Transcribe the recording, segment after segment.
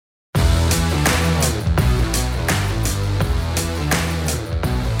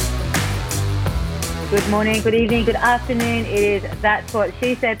Good morning, good evening, good afternoon. It is That's What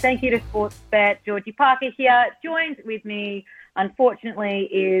She Said. Thank you to Sportsbet. Georgie Parker here. Joined with me, unfortunately,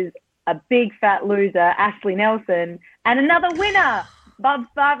 is a big fat loser, Ashley Nelson, and another winner, Bubs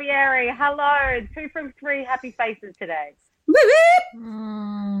Barbieri. Hello. 2 from 3 happy faces today. Whoop,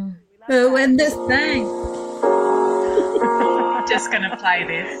 whoop. Who win this thing? Just going to play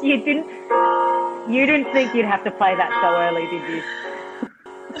this. You didn't think you'd have to play that so early, did you?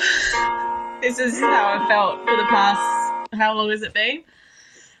 This is how I felt for the past, how long has it been?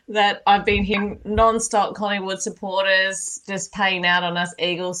 That I've been hearing non-stop Collingwood supporters just paying out on us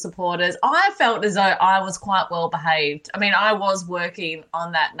Eagles supporters. I felt as though I was quite well behaved. I mean, I was working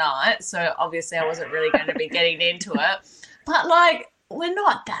on that night, so obviously I wasn't really going to be getting into it. But, like, we're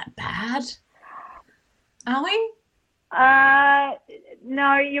not that bad, are we?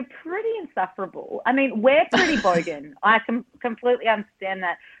 No, you're pretty insufferable. I mean, we're pretty bogan. I can completely understand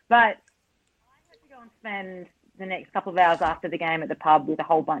that. But I had to go and spend the next couple of hours after the game at the pub with a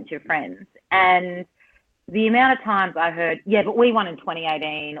whole bunch of friends. And the amount of times I heard, yeah, but we won in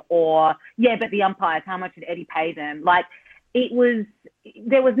 2018, or, yeah, but the umpires, how much did Eddie pay them? Like,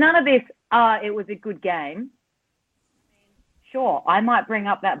 there was none of this, it was a good game. Sure, I might bring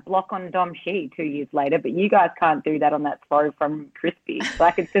up that block on Dom Shee 2 years later, but you guys can't do that on that throw from Crispy.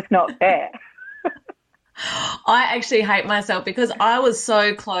 Like, it's just not fair. I actually hate myself because I was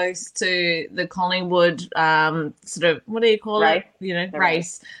so close to the Collingwood sort of, what do you call Race. it? You know,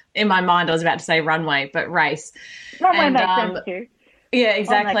 race. In my mind, I was about to say runway, but race. Runway makes sense too. Yeah,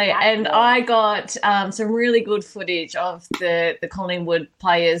 exactly. And I got some really good footage of the Collingwood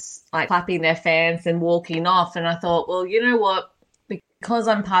players like clapping their fans and walking off. And I thought, well, you know what? Because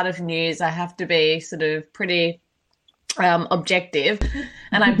I'm part of news, I have to be sort of pretty objective.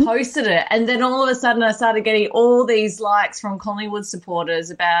 And I posted it. And then all of a sudden I started getting all these likes from Collingwood supporters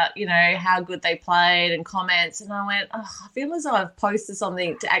about, you know, how good they played and comments. And I went, oh, I feel as though I've posted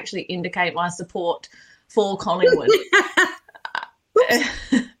something to actually indicate my support for Collingwood.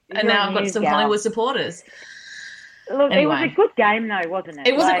 And now I've got some Collingwood supporters. Look, anyway. It was a good game, though, wasn't it?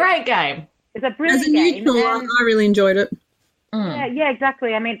 It was a great game. It's a brilliant game. As a neutral, I really enjoyed it. Yeah,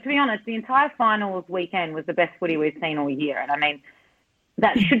 exactly. I mean, to be honest, the entire finals weekend was the best footy we've seen all year. And, I mean,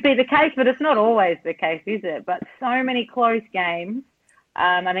 that should be the case, but it's not always the case, is it? But so many close games.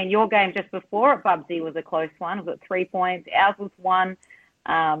 I mean, your game just before it, Bubsy, was a close one. It was at 3 points. Ours was 1.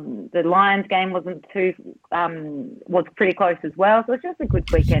 The Lions game was pretty close as well. So it's just a good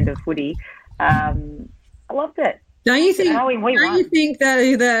weekend of footy. I loved it. Don't you think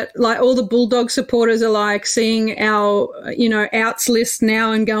that like all the Bulldog supporters are like seeing our, you know, outs list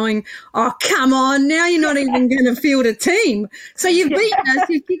now and going, oh, come on, now you're not even going to field a team. So you've beaten us,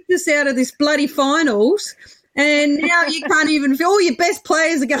 you've kicked us out of this bloody finals, and now you can't even feel all your best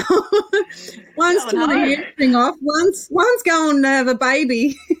players are going. One's torn a hamstring off, one's going to have a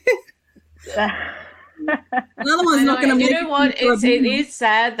baby. Another one's not going to make it. You know what? It is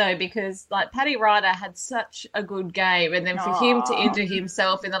sad, though, because, like, Paddy Ryder had such a good game, and then for him to injure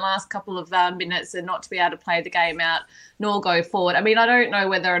himself in the last couple of minutes and not to be able to play the game out nor go forward. I mean, I don't know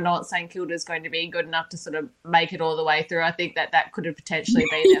whether or not St Kilda is going to be good enough to sort of make it all the way through. I think that could have potentially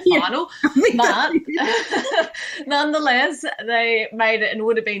been their final. But nonetheless, they made it, and it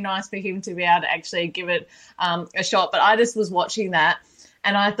would have been nice for him to be able to actually give it a shot. But I just was watching that,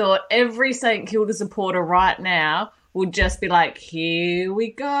 and I thought every St Kilda supporter right now would just be like, here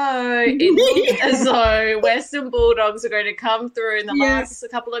we go. It looks as though Western Bulldogs are going to come through in the last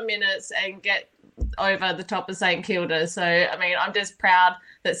couple of minutes and get over the top of St Kilda. So, I mean, I'm just proud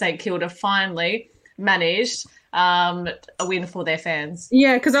that St Kilda finally managed a win for their fans.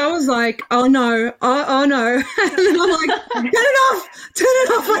 Yeah, because I was like, oh no. And then I'm like, turn it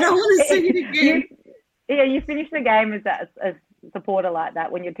off. I don't want to see it again. You finish the game as a supporter like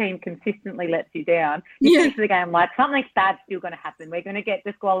that when your team consistently lets you down. You finish the game like something bad's still going to happen. We're going to get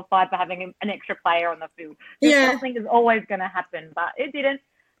disqualified for having an extra player on the field. Something is always going to happen, but it didn't.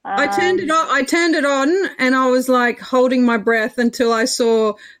 I turned it on and I was like holding my breath until I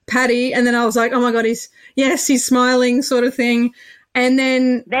saw Paddy, and then I was like, oh my God, he's smiling sort of thing. And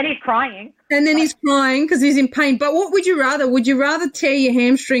then he's crying. And then he's crying because he's in pain. But what would you rather? Would you rather tear your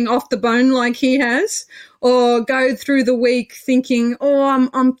hamstring off the bone like he has, or go through the week thinking, oh,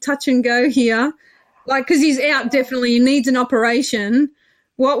 I'm touch and go here? Like, because he's out definitely. He needs an operation.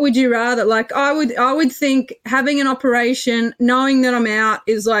 What would you rather? Like, I would think having an operation, knowing that I'm out,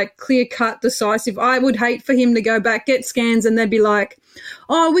 is like clear-cut, decisive. I would hate for him to go back, get scans, and they'd be like,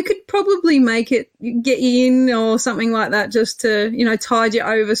 oh, we could probably make it, get you in or something like that, just to, you know, tide you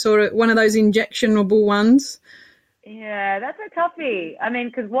over, sort of one of those injectionable ones. Yeah, that's a toughie. I mean,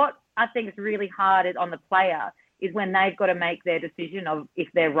 because what I think it's really hard on the player is when they've got to make their decision of if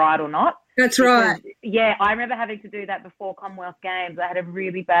they're right or not. That's right. Yeah, I remember having to do that before Commonwealth Games. I had a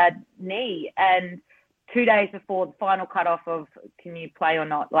really bad knee, and 2 days before the final cutoff of can you play or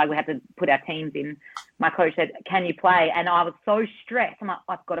not, like we had to put our teams in, my coach said, can you play? And I was so stressed. I'm like,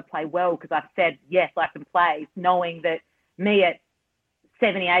 I've got to play well because I've said, yes, I can play, knowing that me at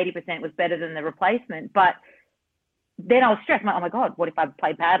 70, 80% was better than the replacement. But then I was stressed. I'm like, oh my God, what if I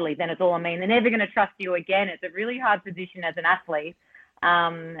play badly? Then it's all on me. And they're never going to trust you again. It's a really hard position as an athlete.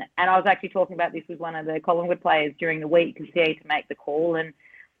 And I was actually talking about this with one of the Collingwood players during the week because he had to make the call. And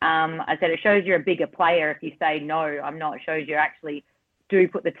I said, it shows you're a bigger player if you say, no, I'm not. It shows you actually do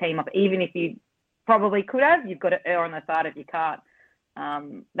put the team up. Even if you probably could have, you've got to err on the side if you can't.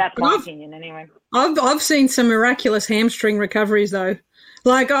 That's my opinion anyway. I've seen some miraculous hamstring recoveries though.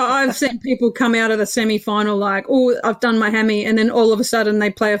 Like I've seen people come out of the semi-final like, oh, I've done my hammy, and then all of a sudden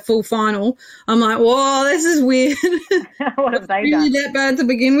they play a full final. I'm like, whoa, this is weird. What have they really done? that bad to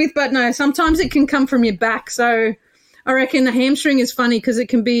begin with? But no, sometimes it can come from your back. So I reckon the hamstring is funny because it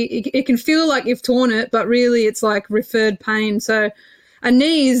can feel like you've torn it, but really it's like referred pain. So a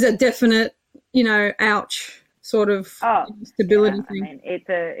knee is a definite, ouch sort of stability thing. I mean,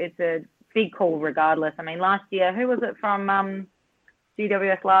 it's a big call regardless. I mean, last year, who was it from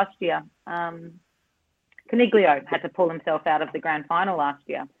GWS last year? Coniglio had to pull himself out of the grand final last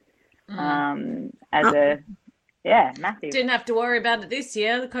year. Massive. Didn't have to worry about it this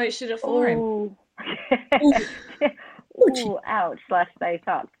year. The coach did it for him. Ooh, ouch, /stay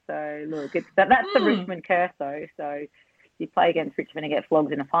up. So, look, that's the Richmond curse, though. So, if you play against Richmond and get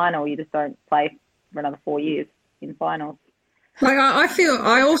flogged in a final, you just don't play for another 4 years in finals. Like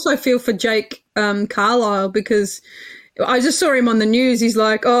I also feel for Jake Carlisle because I just saw him on the news. He's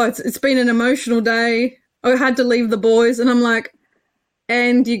like, oh, it's been an emotional day. I had to leave the boys. And I'm like,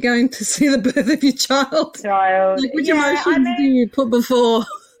 and you're going to see the birth of your child? Like, which emotions do you put before?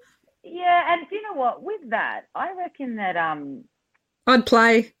 Yeah, and do you know what? With that, I reckon that I'd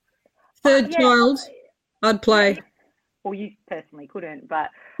play. Third child, I'd play. Well, you personally couldn't,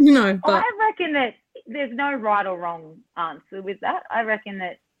 but but I reckon that there's no right or wrong answer with that. I reckon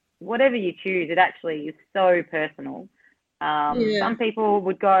that whatever you choose, it actually is so personal. Some people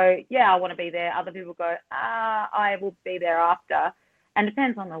would go, I want to be there. Other people go, I will be there after. And it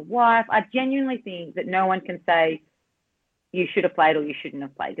depends on the wife. I genuinely think that no one can say you should have played or you shouldn't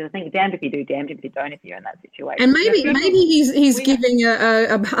have played. Because I think damned if you do, damned if you don't if you're in that situation. And maybe he's giving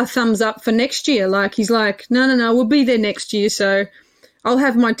a thumbs up for next year. Like he's like, no, we'll be there next year, so I'll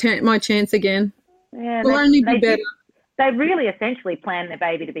have my chance again. Yeah, we'll only be better. They really essentially plan their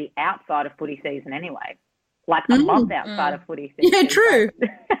baby to be outside of footy season anyway, like a month outside of footy season. Yeah, true.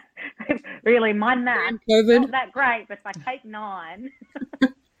 Really, my math not that great, but if I take 9.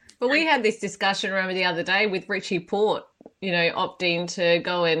 But we had this discussion, remember, the other day with Richie Port, opting to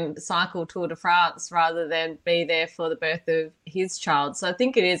go and cycle Tour de France rather than be there for the birth of his child. So I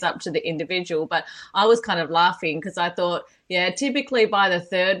think it is up to the individual. But I was kind of laughing because I thought, typically by the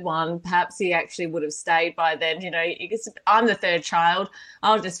third one, perhaps he actually would have stayed by then. I'm the third child.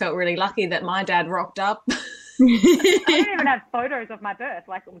 I just felt really lucky that my dad rocked up. I don't even have photos of my birth.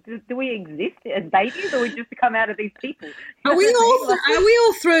 Like, do we exist as babies, or we just come out of these people? Are we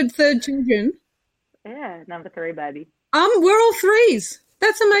all third children? Yeah, number 3 baby. We're all 3s.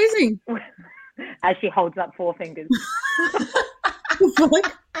 That's amazing. As she holds up 4 fingers.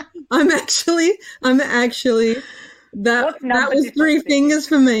 I'm actually. That was 3 fingers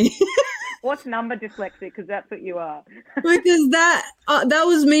for me. What's number dyslexic? Because that's what you are. Because that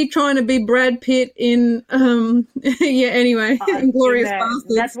was me trying to be Brad Pitt in anyway, Inglourious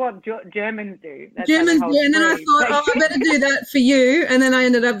Basterds. That's what Germans do. Germans, and then I thought, I better do that for you, and then I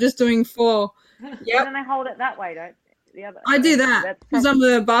ended up just doing 4. Yep. And then they hold it that way, don't the other? I do that because I'm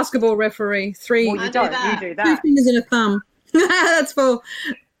the basketball referee. 3. Well, you don't. You do that. 2 fingers and a thumb. That's 4.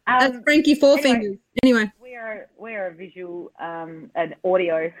 That's Frankie 4 fingers. Anyway. We're a visual an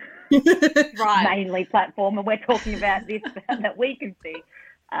audio mainly platform, and we're talking about this that we can see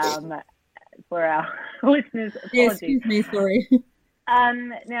for our listeners. Apologies. Yeah, excuse me, sorry.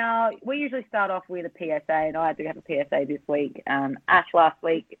 Now, we usually start off with a PSA, and I do have a PSA this week. Ash last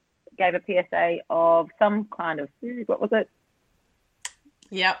week gave a PSA of some kind of series. What was it?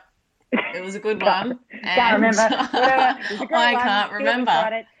 Yep. It was a good one. Can't remember. I can't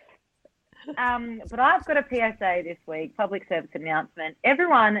remember. But I've got a PSA this week, public service announcement.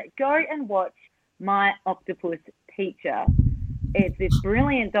 Everyone, go and watch My Octopus Teacher. It's this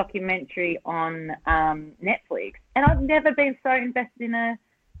brilliant documentary on Netflix, and I've never been so invested in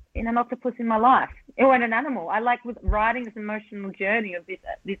an octopus in my life. or an animal. I like with riding this emotional journey of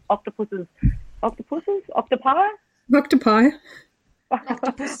this octopus's octopi.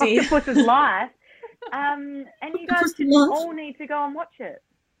 Octopus's life. And you guys all need to go and watch it.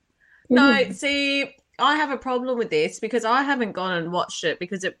 No, see, I have a problem with this because I haven't gone and watched it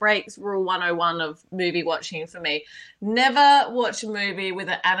because it breaks rule 101 of movie watching for me. Never watch a movie with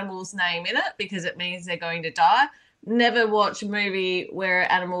an animal's name in it because it means they're going to die. Never watch a movie where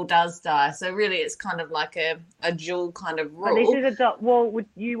an animal does die. So really it's kind of like a dual kind of rule. But this is would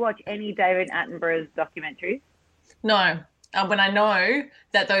you watch any David Attenborough's documentaries? No. When I know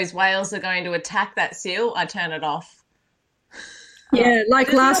that those whales are going to attack that seal, I turn it off. Yeah,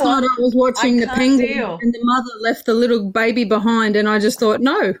 like last night I was watching the penguin and the mother left the little baby behind and I just thought,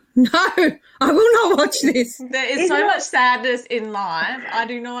 no, I will not watch this. There is so much sadness in life. I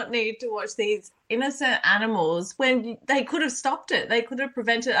do not need to watch these innocent animals when they could have stopped it. They could have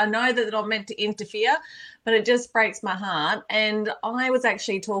prevented it. I know that they're not meant to interfere, but it just breaks my heart. And I was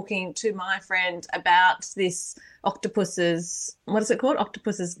actually talking to my friend about this octopus's, what is it called?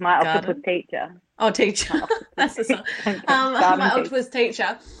 Octopus's My garden. Octopus Teacher. Oh, teacher. That's the song. My octopus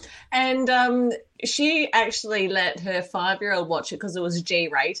teacher. And she actually let her 5-year-old watch it because it was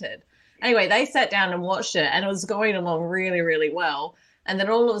G-rated. Anyway, they sat down and watched it, and it was going along really, really well. And then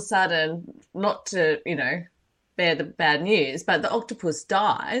all of a sudden, not to, bear the bad news, but the octopus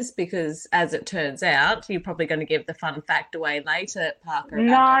dies because, as it turns out, you're probably going to give the fun fact away later, Parker.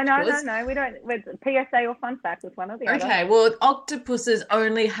 No. We don't. It's PSA or fun fact. It's one or the other. Okay, well, octopuses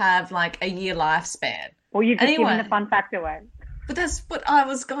only have like a year lifespan. Well, you've just given the fun fact away. But that's what I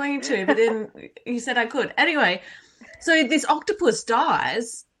was going to, but then you said I could. Anyway, so this octopus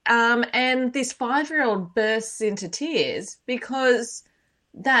dies, and this 5-year-old bursts into tears because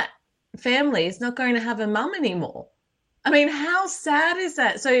that family is not going to have a mum anymore. I mean, how sad is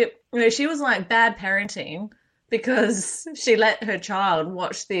that? So, she was like bad parenting because she let her child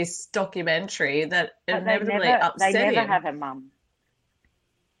watch this documentary that inevitably upset him. They never have a mum.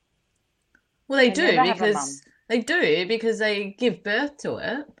 Well, they do because they give birth to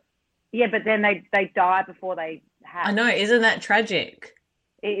it. Yeah, but then they die before they have. I know, isn't that tragic?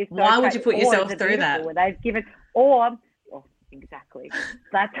 It is. Why would you put yourself through that? They've given exactly.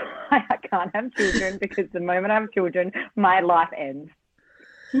 That's why I can't have children, because the moment I have children, my life ends.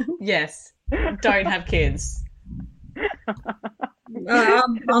 Yes. Don't have kids.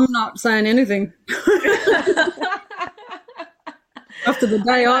 I'm not saying anything. After the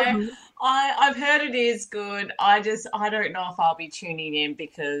day I've heard it is good. I don't know if I'll be tuning in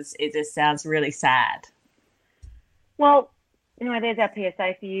because it just sounds really sad. Well, anyway, there's our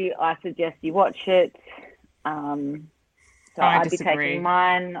PSA for you. I suggest you watch it. So I'd be taking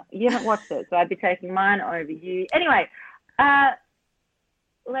mine. You haven't watched it, so I'd be taking mine over you. Anyway,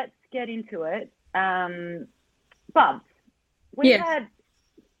 let's get into it. Bubs, there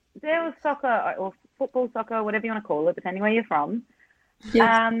was soccer or football, soccer, whatever you want to call it, depending where you're from,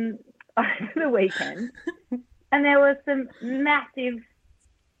 over the weekend, and there were some massive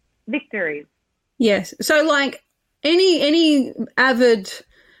victories. Yes. So, like any avid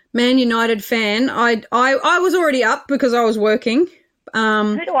Man United fan, I was already up because I was working.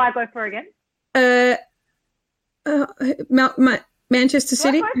 Who do I go for again? Manchester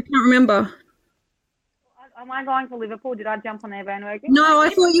City. I can't remember. Am I going for Liverpool? Did I jump on their bandwagon? No, I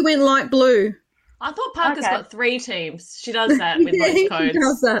thought you went light blue. I thought Parker's got 3 teams. She does that with most codes. She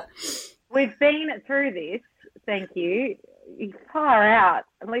does that. We've been through this. Thank you. You're far out.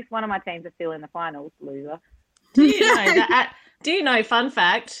 At least one of my teams are still in the finals, loser. Do you know that? Do you know, fun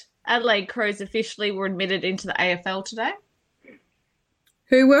fact, Adelaide Crows officially were admitted into the AFL today?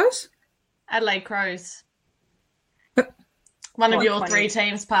 Who was? Adelaide Crows. One of your 3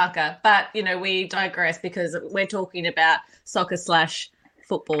 teams, Parker. But, we digress because we're talking about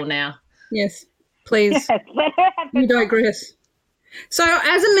soccer/football now. Yes, please. Yes. You digress. So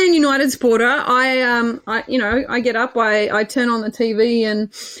as a Man United supporter, I get up, I turn on the TV,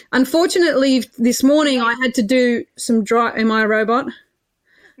 and unfortunately this morning I had to do some Am I a robot?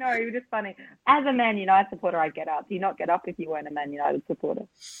 No, you're just funny. As a Man United supporter, I get up. Do you not get up if you weren't a Man United supporter?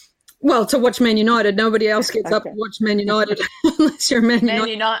 Well, to watch Man United. Nobody else gets up to watch Man United unless you're a Man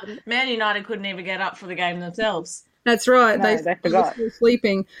United. Man United couldn't even get up for the game themselves. That's right. No, they forgot. Were still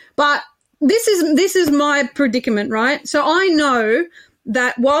sleeping. But this is my predicament, right? So I know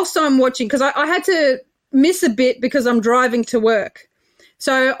that whilst I'm watching, because I had to miss a bit because I'm driving to work.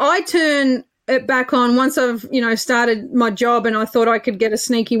 So I turn it back on once I've, started my job, and I thought I could get a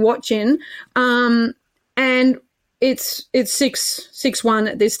sneaky watch in. And it's 6-1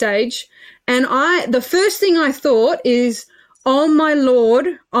 at this stage. And the first thing I thought is, oh my Lord,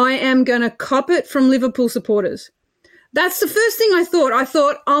 I am going to cop it from Liverpool supporters. That's the first thing I thought. I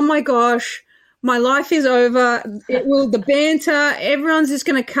thought, oh my gosh, my life is over. The banter, everyone's just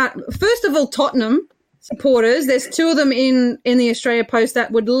going to cut. First of all, Tottenham supporters, there's two of them in the Australia Post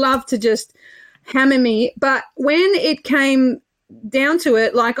that would love to just hammer me. But when it came down to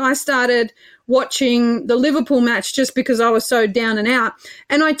it, like, I started watching the Liverpool match just because I was so down and out,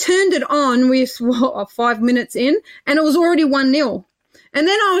 and I turned it on with 5 minutes in, and it was already 1-0. And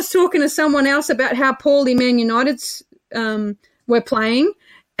then I was talking to someone else about how poorly Man United's were playing,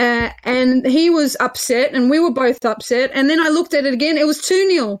 and he was upset, and we were both upset. And then I looked at it again; it was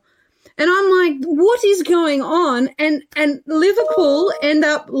 2-0, and I'm like, "What is going on?" And Liverpool end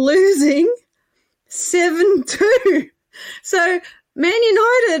up losing 7-2. So Man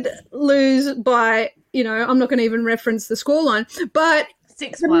United lose by, I'm not going to even reference the scoreline, but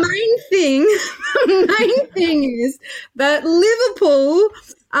 6-1. The main thing is that Liverpool,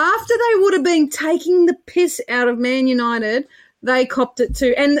 after they would have been taking the piss out of Man United, they copped it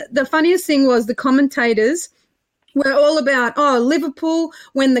too. And the funniest thing was the commentators were all about, Liverpool,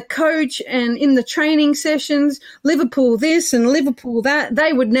 when the coach and in the training sessions, Liverpool this and Liverpool that,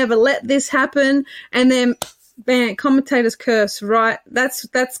 they would never let this happen. And then, man, commentators curse, right? That's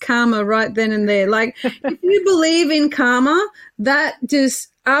karma right then and there. Like, if you believe in karma, that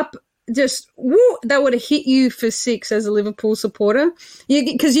that would have hit you for 6 as a Liverpool supporter.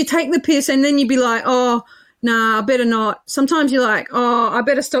 Because you take the piss and then you'd be like, oh, nah, I better not. Sometimes you're like, oh, I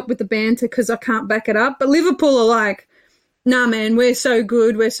better stop with the banter because I can't back it up. But Liverpool are like, nah, man, we're so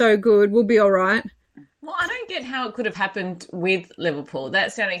good, we'll be all right. Well, I don't get how it could have happened with Liverpool.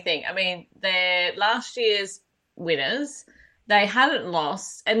 That's the only thing. I mean, they're last year's winners. They hadn't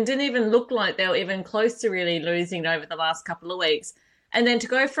lost and didn't even look like they were even close to really losing over the last couple of weeks. And then to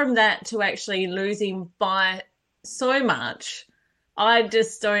go from that to actually losing by so much, I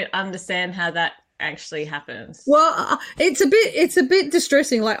just don't understand how that actually happens. Well, it's a bit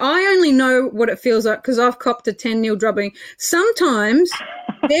distressing. Like, I only know what it feels like because I've copped a 10-0 drubbing. Sometimes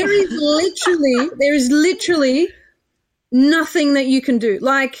there is literally nothing that you can do.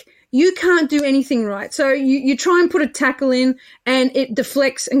 Like, you can't do anything right. So you try and put a tackle in and it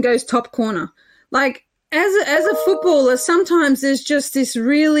deflects and goes top corner. Like, as a footballer, sometimes there's just this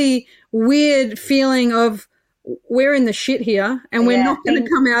really weird feeling of we're in the shit here and we're not going to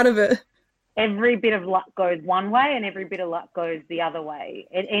come out of it. Every bit of luck goes one way and every bit of luck goes the other way.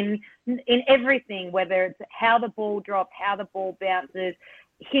 In everything, whether it's how the ball drops, how the ball bounces,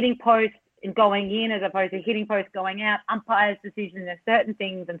 hitting posts and going in as opposed to hitting posts going out, umpires' decisions, there's certain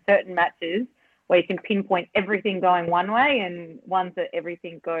things and certain matches where you can pinpoint everything going one way and ones that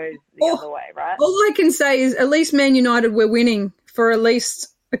everything goes the other way, right? All I can say is at least Man United were winning for at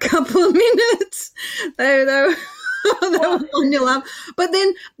least a couple of minutes. They were 1-0 up. But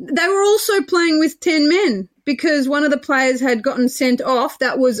then they were also playing with 10 men because one of the players had gotten sent off.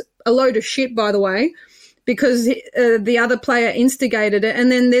 That was a load of shit, by the way, because the other player instigated it.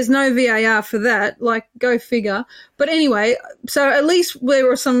 And then there's no VAR for that. Like, go figure. But anyway, so at least there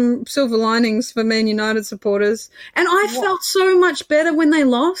were some silver linings for Man United supporters. And I felt so much better when they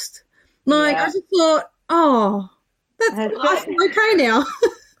lost. Like, I just thought, I'm okay now.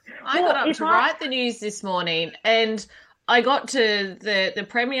 I got up to write the news this morning and I got to the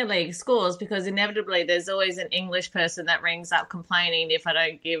Premier League scores because inevitably there's always an English person that rings up complaining if I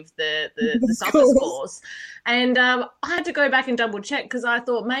don't give the soccer scores. And I had to go back and double check because I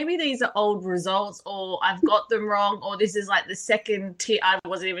thought maybe these are old results or I've got them wrong or this is like the second tier. I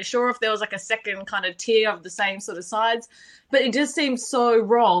wasn't even sure if there was like a second kind of tier of the same sort of sides, but it just seemed so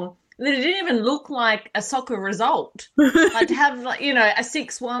wrong. It didn't even look like a soccer result. Like to have, like, a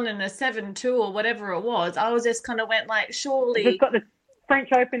 6-1 and a 7-2 or whatever it was. I was just kind of went like, surely. It's got the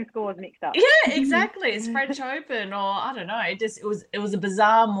French Open scores mixed up. Yeah, exactly. It's French Open, or I don't know. It was a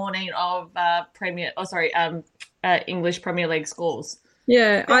bizarre morning of English Premier League scores.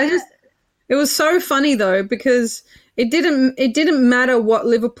 Yeah, it was so funny though because it didn't matter what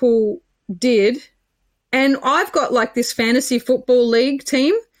Liverpool did, and I've got like this fantasy football league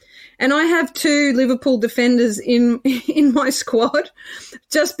team. And I have 2 Liverpool defenders in my squad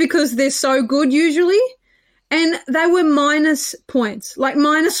just because they're so good usually. And they were minus points, like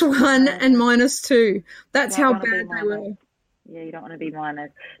 -1 and -2. That's how bad they were. Yeah, you don't want to be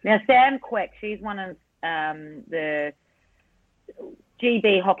minus. Now, Sam Quek, she's one of the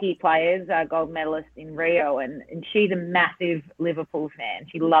GB hockey players, gold medalist in Rio, and she's a massive Liverpool fan.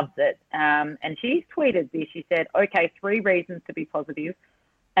 She loves it. And she's tweeted this. She said, okay, 3 reasons to be positive.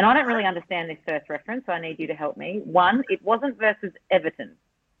 And I don't really understand this first reference, so I need you to help me. 1, it wasn't versus Everton.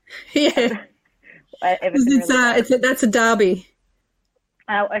 Yeah. Everton that's a derby.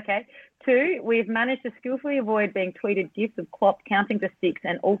 Oh, okay. 2, we've managed to skillfully avoid being tweeted gifs of Klopp counting to 6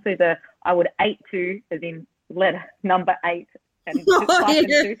 and also the I would 8 to, as in letter number 8. And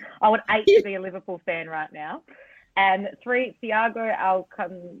two. I would 8 to be a Liverpool fan right now. And 3, Thiago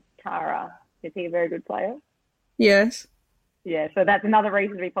Alcantara. Is he a very good player? Yes. Yeah, so that's another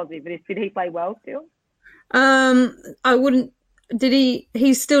reason to be positive. But did he play well still? I wouldn't. Did he?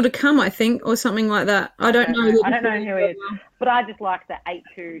 He's still to come, I think, or something like that. I don't know. I don't know who he is, but I just like the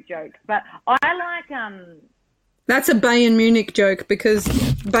 8-2 joke. But I like That's a Bayern Munich joke because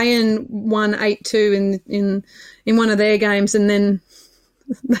Bayern won 8-2 in one of their games, and then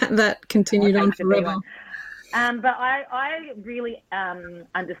that continued on forever. But I really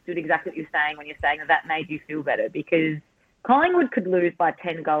understood exactly what you're saying when you're saying that made you feel better because Collingwood could lose by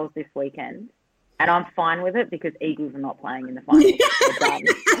 10 goals this weekend. And I'm fine with it because Eagles are not playing in the finals.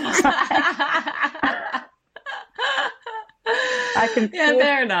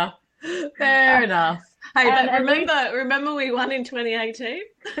 Fair enough. Fair enough. Hey, but remember we won in 2018?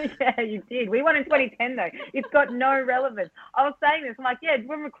 Yeah, you did. We won in 2010, though. It's got no relevance. I was saying this. I'm like, yeah,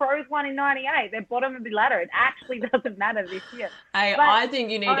 when the Crows won in 98, they're bottom of the ladder. It actually doesn't matter this year. Hey, but I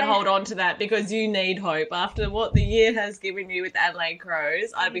think you need to hold on to that because you need hope. After what the year has given you with Adelaide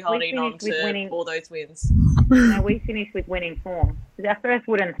Crows, I'd be holding on to all those wins. No, we finished with winning form. It's our first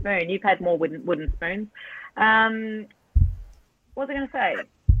wooden spoon. You've had more wooden spoons. What was I going to say?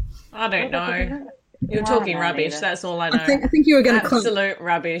 I don't know. You're talking rubbish. Either. That's all I know. I think you were going to absolute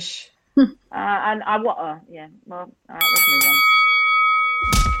rubbish. And I yeah. Well, all right, let's move on.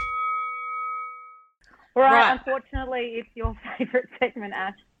 All right. Unfortunately, it's your favourite segment,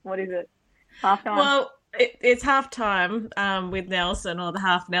 Ash. What is it? Halftime. Well, it's halftime with Nelson, or the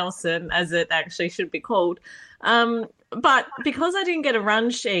half Nelson, as it actually should be called. But because I didn't get a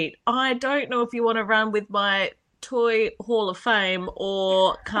run sheet, I don't know if you want to run with my Toy Hall of Fame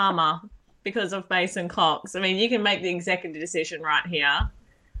or Karma. Because of Mason Cox. I mean, you can make the executive decision right here.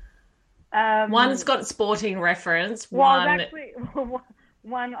 One's got sporting reference. One I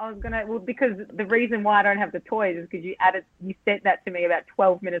was gonna. Well, because the reason why I don't have the toys is because you sent that to me about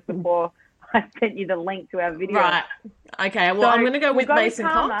 12 minutes before I sent you the link to our video. Right. Okay. Well, I'm going to go with Mason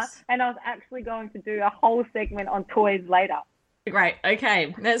Cox. And I was actually going to do a whole segment on toys later. Great.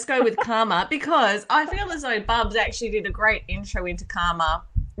 Okay. Let's go with Karma because I feel as though Bubs actually did a great intro into Karma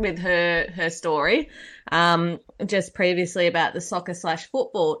with her story just previously about the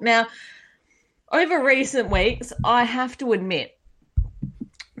soccer/football. Now, over recent weeks, I have to admit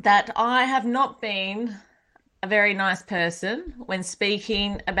that I have not been a very nice person when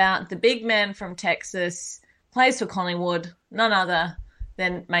speaking about the big man from Texas, plays for Collingwood, none other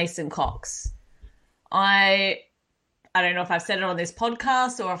than Mason Cox. I don't know if I've said it on this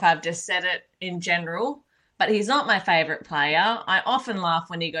podcast or if I've just said it in general, but he's not my favourite player. I often laugh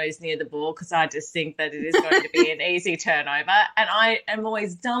when he goes near the ball because I just think that it is going to be an easy turnover. And I am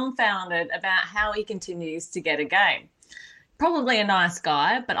always dumbfounded about how he continues to get a game. Probably a nice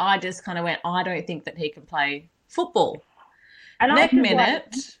guy, but I just kind of went, I don't think that he can play football. And next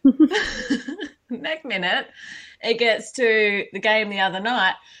minute, it gets to the game the other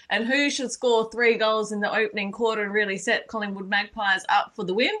night, and who should score 3 goals in the opening quarter and really set Collingwood Magpies up for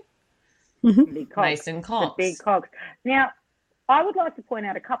the win? Mason Cox. The big Cox. Now, I would like to point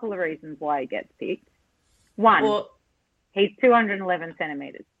out a couple of reasons why he gets picked. One, he's 211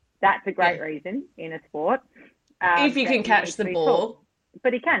 centimetres. That's a great reason in a sport. If you can catch the ball. Tall.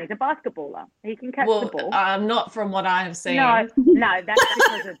 But he can. He's a basketballer. He can catch the ball. Not from what I have seen. No, that's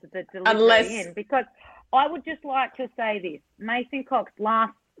because of the delivery Because I would just like to say this. Mason Cox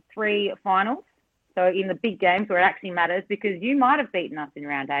last 3 finals. So in the big games where it actually matters, because you might have beaten us in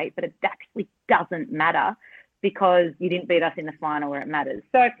round 8, but it actually doesn't matter because you didn't beat us in the final where it matters.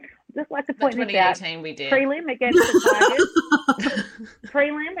 So I'd just like to point this out. 2018 we did. Prelim against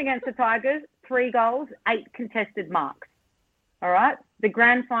the Tigers. 3 goals, 8 contested marks. All right? The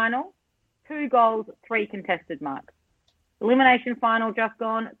grand final, 2 goals, 3 contested marks. Elimination final just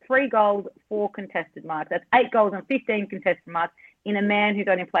gone, 3 goals, 4 contested marks. That's 8 goals and 15 contested marks in a man who's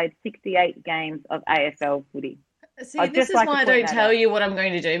only played 68 games of AFL footy. See, this is why I don't tell you what I'm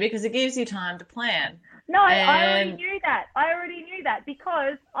going to do, because it gives you time to plan. No, I already knew that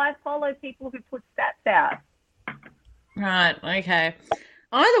because I follow people who put stats out. Right, okay.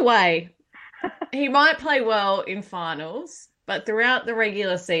 Either way, he might play well in finals, but throughout the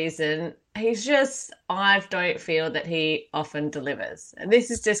regular season, I don't feel that he often delivers. And this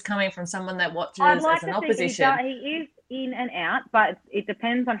is just coming from someone that watches as an opposition. He is in and out, but it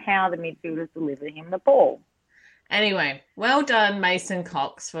depends on how the midfielders deliver him the ball. Anyway, well done, Mason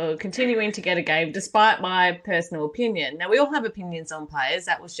Cox, for continuing to get a game despite my personal opinion. Now, we all have opinions on players.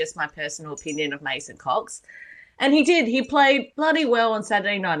 That was just my personal opinion of Mason Cox. And he did. He played bloody well on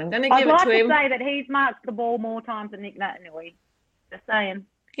Saturday night. I'm going to give it to him. I'd like to say that he's marked the ball more times than Nick Naitanui. Just saying.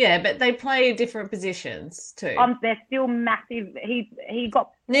 Yeah, but they play different positions too. They're still massive. He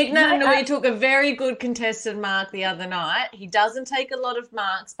got... Nick Naitanui took a very good contested mark the other night. He doesn't take a lot of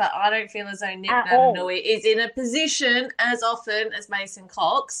marks, but I don't feel as though Nick Naitanui is in a position as often as Mason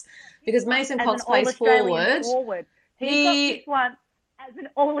Cox, because Mason Cox plays forward. He got this one as an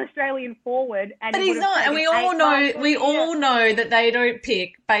All-Australian forward. But he's not, and we all know that they don't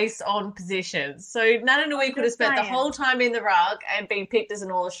pick based on positions. So Naitanui could have spent the whole time in the ruck and been picked as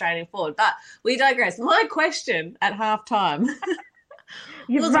an All-Australian forward. But we digress. My question at halftime...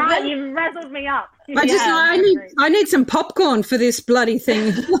 You've razzled me up. I need some popcorn for this bloody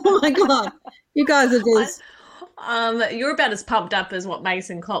thing. Oh my God. You guys are just... You're about as pumped up as what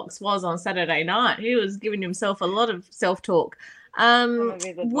Mason Cox was on Saturday night. He was giving himself a lot of self-talk.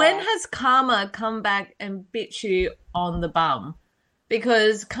 When has karma come back and bit you on the bum?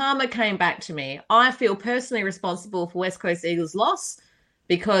 Because karma came back to me. I feel personally responsible for West Coast Eagles' loss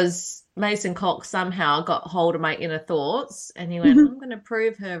because Mason Cox somehow got hold of my inner thoughts and he went, I'm going to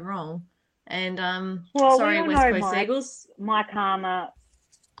prove her wrong. And sorry, West Coast Eagles. My karma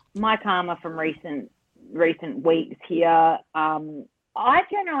from recent weeks here. I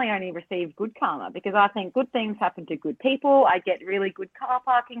generally only receive good karma because I think good things happen to good people. I get really good car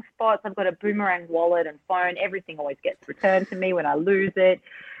parking spots. I've got a boomerang wallet and phone. Everything always gets returned to me when I lose it.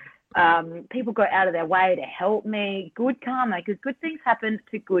 People go out of their way to help me. Good karma, because good things happen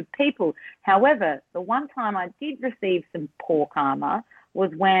to good people. However, the one time I did receive some poor karma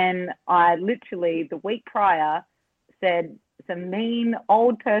was when I literally, the week prior, said some mean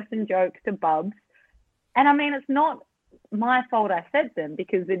old person jokes to Bubs. And I mean, it's not my fault I said them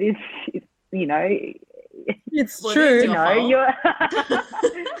because it is, you know... It's true. You know,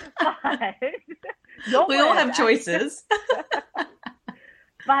 we all have choices.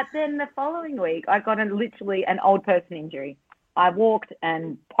 But then the following week, I got literally an old person injury. I walked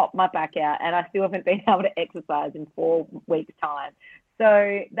and popped my back out, and I still haven't been able to exercise in 4 weeks' time.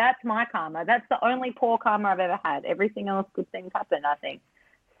 So that's my karma. That's the only poor karma I've ever had. Everything else, good things happen, I think.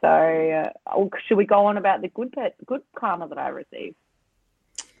 So should we go on about the good karma that I received?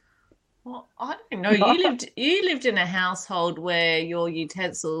 Well, I don't know. You lived in a household where your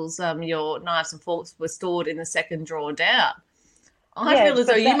utensils, your knives and forks were stored in the second drawer down. I feel as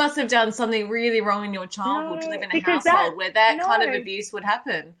though you must have done something really wrong in your childhood to live in a household where that kind of abuse would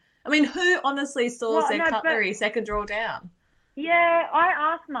happen. I mean, who honestly stores their cutlery second drawer down? Yeah, I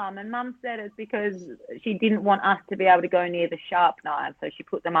asked Mum, and Mum said it's because she didn't want us to be able to go near the sharp knives, so she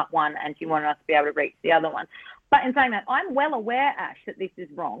put them up one and she wanted us to be able to reach the other one. But in saying that, I'm well aware, Ash, that this is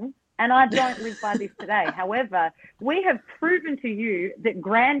wrong, and I don't live by this today. However, we have proven to you that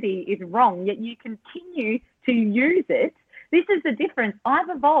Grandy is wrong, yet you continue to use it. This is the difference. I've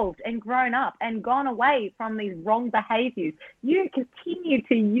evolved and grown up and gone away from these wrong behaviours. You continue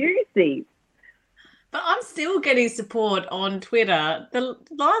to use these. But I'm still getting support on Twitter. The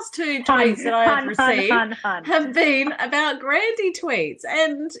last 2 tweets that I have received have been about Grandy tweets,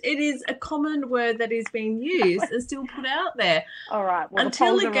 and it is a common word that is being used and still put out there. All right. Well,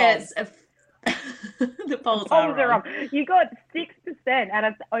 until it gets the polls are wrong. You got 6% out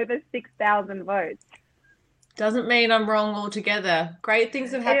of over 6,000 votes. Doesn't mean I'm wrong altogether. Great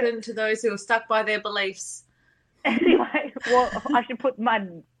things have happened to those who are stuck by their beliefs. Anyway, well, I should put my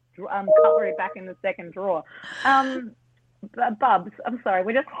cutlery back in the second drawer. Bubs, I'm sorry,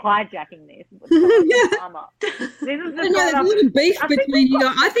 we're just hijacking this. This is there's a little beef between you.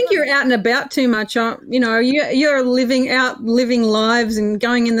 I think you're out and about too much. You're living lives and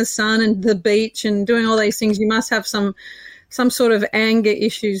going in the sun and the beach and doing all these things. You must have some sort of anger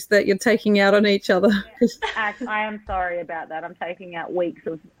issues that you're taking out on each other. I am sorry about that. I'm taking out weeks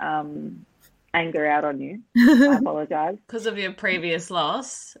of anger out on you. I apologise. Because of your previous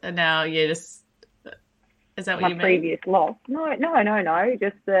loss, and now you're just... Is that what you mean? My previous loss? No.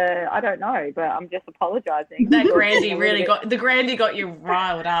 Just I don't know, but I'm just apologising. That Grandy Grandy got you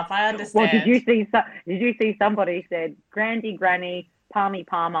riled up. I understand. Well, did you see somebody said Grandy, Granny, Palmy,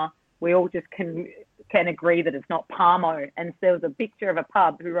 Palmer? We all just can agree that it's not Palmo, and there was a picture of a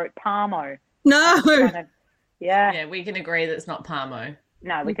pub who wrote Palmo. No. Yeah, we can agree that it's not Palmo.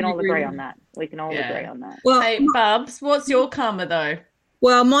 No, we can all agree on that. We can all agree on that. Well, hey, Bubs, what's your karma though?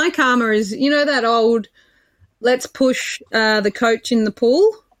 Well, my karma is, that old, let's push the coach in the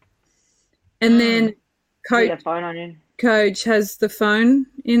pool, and then coach phone on you. Coach has the phone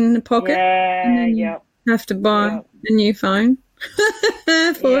in the pocket. Yeah, have to buy a new phone.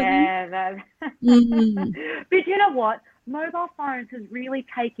 Yeah. But you know what? Mobile phones has really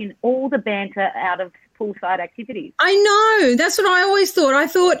taken all the banter out of poolside activities. I know. That's what I always thought. I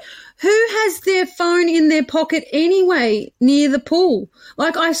thought, who has their phone in their pocket anyway near the pool?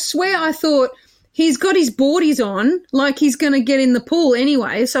 Like, I swear I thought he's got his boardies on, like he's going to get in the pool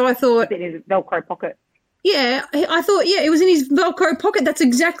anyway. So I thought... in his Velcro pocket. Yeah, I thought, it was in his Velcro pocket. That's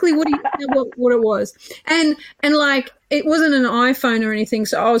exactly what what it was. And like, it wasn't an iPhone or anything,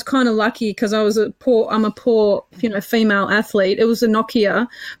 so I was kind of lucky because I'm a poor, female athlete. It was a Nokia.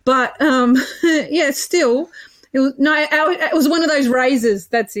 But, still, it was one of those razors.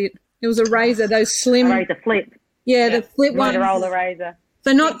 That's it. It was a razor, those slim. A razor flip. Yeah, the flip one. Motorola razor.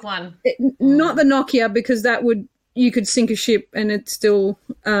 So not the Nokia, because you could sink a ship and it'd still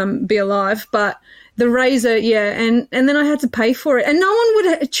be alive, but the razor, and then I had to pay for it, and no one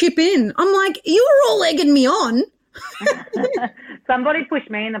would chip in. I'm like, you were all egging me on. Somebody pushed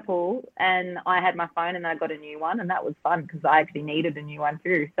me in the pool, and I had my phone, and I got a new one, and that was fun because I actually needed a new one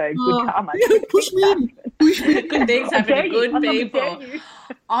too. So good karma. Push me in. Good things happen to good people.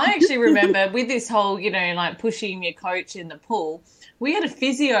 I actually remember with this whole, like pushing your coach in the pool. We had a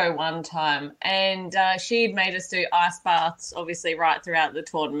physio one time, and she'd made us do ice baths, obviously, right throughout the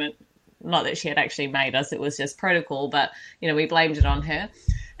tournament. Not that she had actually made us, it was just protocol, but, we blamed it on her.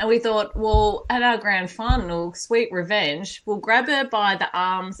 And we thought, well, at our grand final, sweet revenge, we'll grab her by the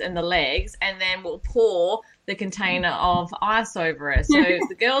arms and the legs, and then we'll pour the container of ice over her. So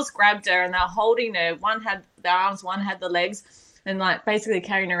the girls grabbed her, and they were holding her. One had the arms, one had the legs, and, like, basically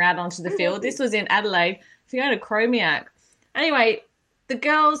carrying her out onto the field. This was in Adelaide. If you go to Chromiac. Anyway, the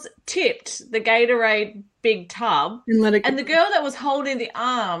girls tipped the Gatorade big tub, and the girl that was holding the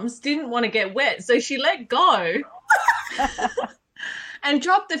arms didn't want to get wet, so she let go and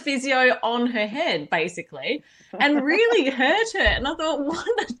dropped the physio on her head, basically, and really hurt her. And I thought, what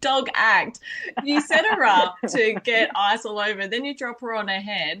a dog act. You set her up to get ice all over, then you drop her on her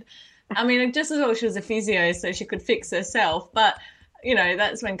head. I mean, just as well she was a physio so she could fix herself, but...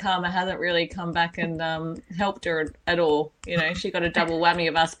 that's when karma hasn't really come back and helped her at all. She got a double whammy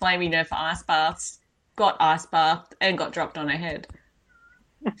of us blaming her for ice baths, got ice bathed, and got dropped on her head.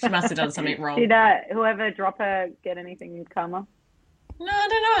 She must have done something wrong. Did whoever drop her get anything in karma? No, I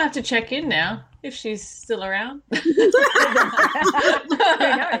don't know. I have to check in now if she's still around. Who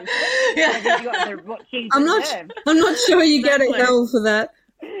knows? Yeah. I'm not sure you get a hell for that.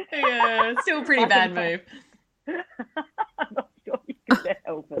 Yeah, still a pretty bad move. I'm not sure you go to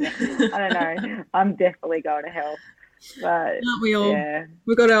hell for that. I don't know. I'm definitely going to hell. But aren't we all? Yeah.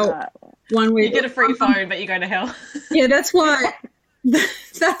 We got our 1 week. You get a free phone, but you go to hell. Yeah, that's why.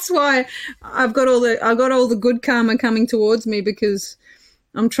 That's why I've got all the good karma coming towards me, because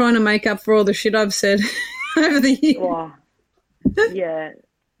I'm trying to make up for all the shit I've said over the years. Wow. Yeah.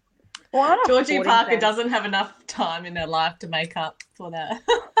 Well, Georgie Parker doesn't have enough time in her life to make up for that.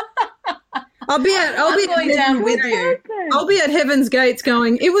 I'll be going down with you. I'll be at Heaven's Gates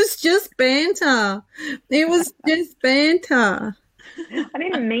going, it was just banter. It was just banter. I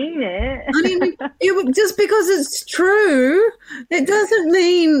didn't mean it. Just because it's true, it doesn't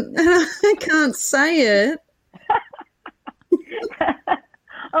mean I can't say it.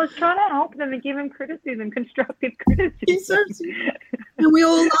 I was trying to help them and give them constructive criticism. And we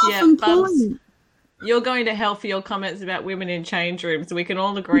all laugh and point. You're going to hell for your comments about women in change rooms, so we can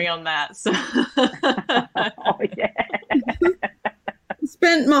all agree on that. So. Oh, yeah.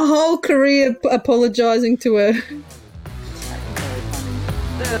 Spent my whole career apologising to her.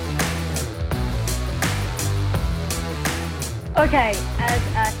 Okay, as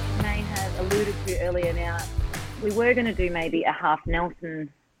Shemaine has alluded to earlier now, we were going to do maybe a half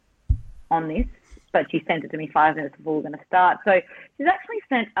Nelson on this, but she sent it to me 5 minutes before we were going to start. So she's actually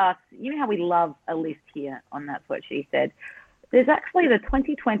sent us, you know how we love a list here on That's What She Said. There's actually the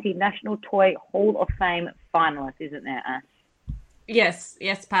 2020 National Toy Hall of Fame finalists, isn't there, Ash? Yes,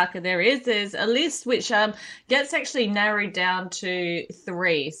 Parker, there is. There's a list which gets actually narrowed down to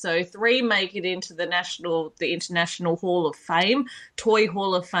 3. So 3 make it into the International Hall of Fame, Toy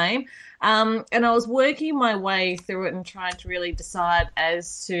Hall of Fame. And I was working my way through it and trying to really decide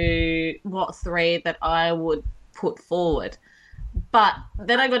as to what 3 that I would put forward. But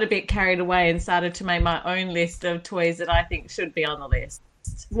then I got a bit carried away and started to make my own list of toys that I think should be on the list.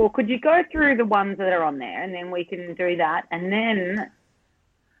 Well, could you go through the ones that are on there, and then we can do that, and then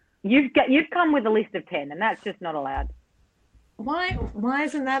you've come with a list of 10, and that's just not allowed. Why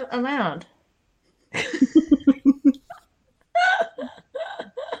isn't that allowed?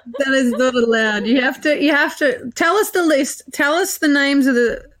 That is not allowed. You have to tell us the list. Tell us the names of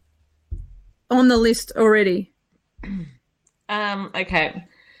on the list already? Okay.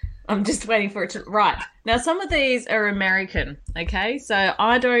 I'm just waiting for it to... Right. Now, some of these are American, okay? So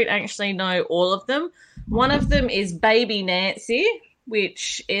I don't actually know all of them. One of them is Baby Nancy,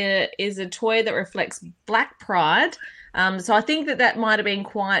 which is a toy that reflects Black pride. So I think that might have been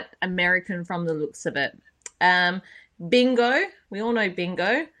quite American from the looks of it. Bingo. We all know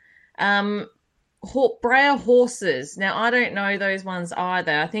Bingo. Breyer horses. Now, I don't know those ones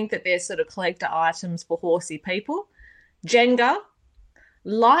either. I think that they're sort of collector items for horsey people. Jenga.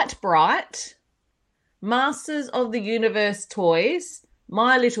 Light Bright, Masters of the Universe toys,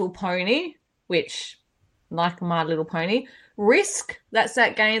 My Little Pony, which, like My Little Pony, Risk, that's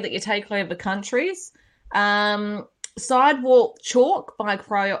that game that you take over countries, Sidewalk Chalk by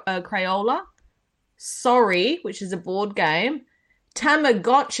Crayola, Sorry, which is a board game,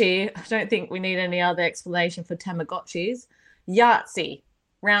 Tamagotchi, I don't think we need any other explanation for Tamagotchis, Yahtzee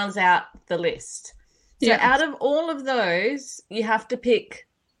rounds out the list. So out of all of those, you have to pick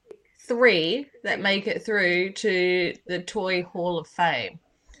 3 that make it through to the Toy Hall of Fame.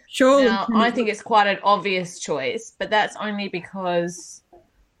 Sure. Now, I think it's quite an obvious choice, but that's only because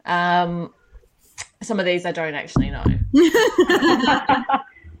some of these I don't actually know.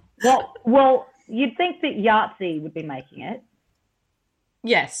 Well, you'd think that Yahtzee would be making it.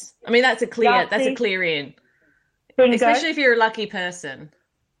 Yes. I mean, that's a clear in. Bingo. Especially if you're a lucky person.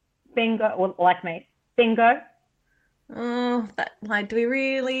 Bingo, well, like me. Bingo. Oh, do we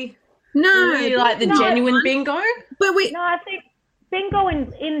really? No. Do we really like the genuine bingo? But No, I think bingo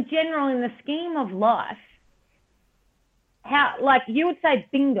in general, in the scheme of life, how, like, you would say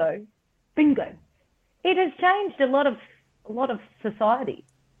bingo. It has changed a lot of society.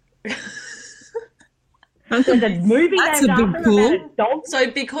 There's a movie named after about a dog. So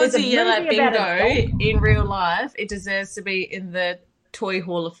because you yell at bingo in real life, it deserves to be in the Toy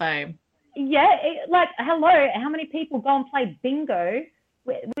Hall of Fame. Yeah, hello, how many people go and play bingo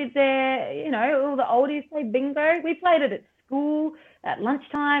with their, all the oldies play bingo? We played it at school at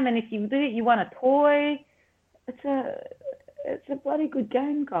lunchtime, and if you did it, you won a toy. It's a bloody good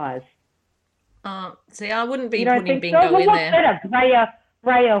game, guys. See, I wouldn't be putting bingo in there. What's better,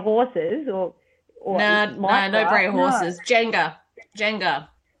 Breyer horses or no Breyer horses. Jenga.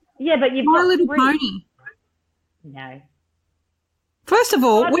 Yeah, but you've My got Little 3. Pony. No. First of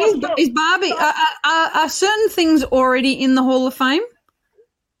all, is Barbie? Are certain things already in the Hall of Fame?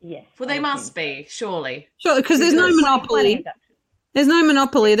 Yes. Well, they must be, surely. Sure, because there's no Monopoly. There's no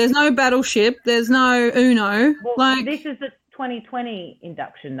Monopoly. There's no Battleship. There's no Uno. Well, this is the 2020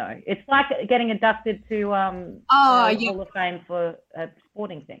 induction, though. It's like getting inducted to Hall of Fame for a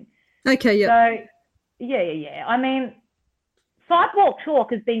sporting thing. Okay, yeah. So, yeah. I mean, Sidewalk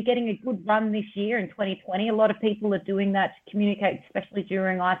Chalk has been getting a good run this year in 2020. A lot of people are doing that to communicate, especially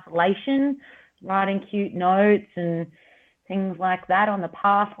during isolation, writing cute notes and things like that on the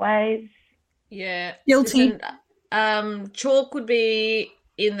pathways. Yeah. Guilty. Listen, chalk would be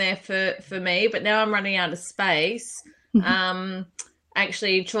in there for me, but now I'm running out of space.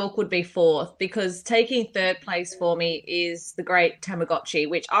 Actually, chalk would be 4th because taking 3rd place for me is the great Tamagotchi,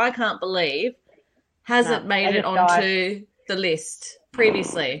 which I can't believe hasn't made it onto the list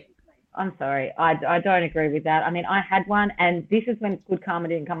previously. I'm sorry. I don't agree with that. I mean, I had one, and this is when good karma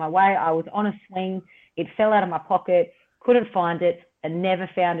didn't come my way. I was on a swing. It fell out of my pocket, couldn't find it, and never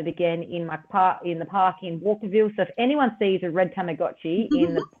found it again in the park in Walkerville. So if anyone sees a red Tamagotchi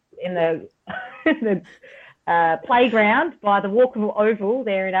in the playground by the Walkerville Oval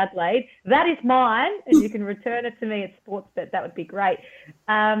there in Adelaide, that is mine, and you can return it to me at Sportsbet. That would be great.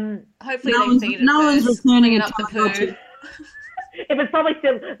 Hopefully they feed it. No one's returning it to food. If it's probably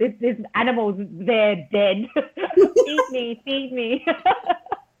still, there's animals there dead. Feed me.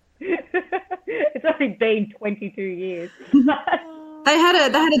 It's only been 22 years. They had a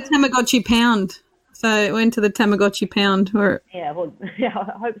Tamagotchi pound, so it went to the Tamagotchi pound. I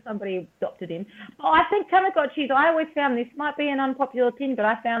hope somebody adopted him. I think Tamagotchis, I always found, this might be an unpopular opinion, but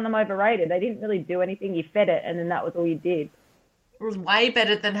I found them overrated. They didn't really do anything. You fed it, and then that was all you did. It was way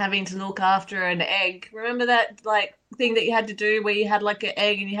better than having to look after an egg. Remember that thing that you had to do where you had an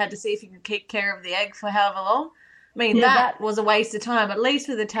egg and you had to see if you could keep care of the egg for however long? I mean, that was a waste of time. At least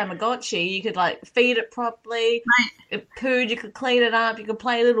with a Tamagotchi, you could feed it properly. It pooed, you could clean it up, you could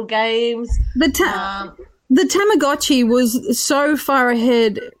play little games. The Tamagotchi was so far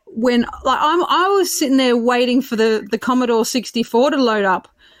ahead when I was sitting there waiting for the Commodore 64 to load up.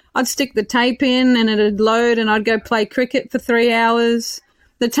 I'd stick the tape in and it'd load and I'd go play cricket for 3 hours.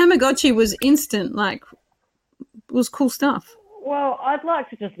 The Tamagotchi was instant, it was cool stuff. Well, I'd like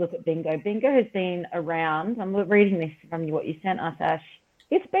to just look at Bingo. Bingo has been around. I'm reading this from what you sent us, Ash,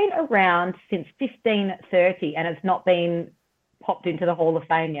 It's been around since 1530 and it's not been popped into the Hall of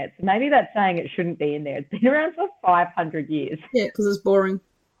Fame yet. So maybe that's saying it shouldn't be in there. It's been around for 500 years. Yeah, because it's boring.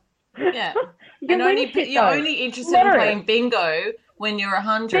 Yeah. You're only interested in playing bingo when you're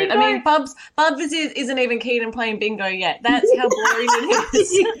 100. Bingo. I mean, Bubs isn't even keen on playing bingo yet. That's how boring it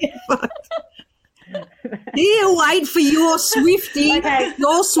is. Here, wait for your Swifty. Okay.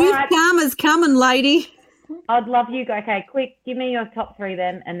 Your Swift karma's coming, lady. I'd love you. Okay, quick, give me your top 3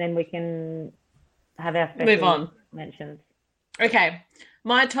 then, and then we can have our special move on mentions. Okay,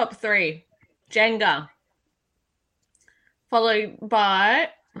 my top 3: Jenga, followed by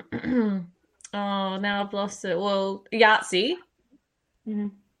oh, now I've lost it. Well, Yahtzee,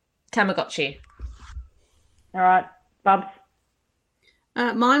 Tamagotchi. All right, Bubs.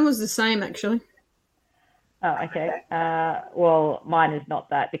 Mine was the same, actually. Oh, okay. Well, mine is not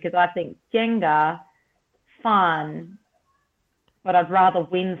that because I think Jenga, fun, but I'd rather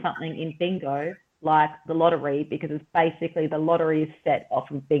win something in bingo like the lottery because it's basically the lottery is set off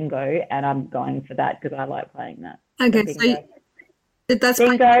of bingo and I'm going for that because I like playing that. Okay, so that's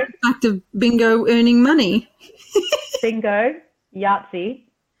bingo. The fact of bingo earning money. Bingo, Yahtzee,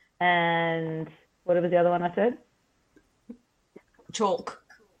 and what was the other one I said? Chalk.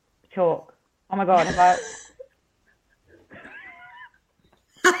 Oh my God, have I...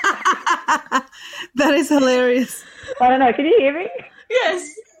 That is hilarious. I don't know. Can you hear me?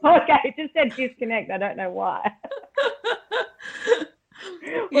 Yes. Okay, it just said disconnect. I don't know why.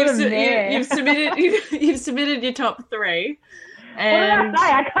 You've submitted your top 3. And... What did I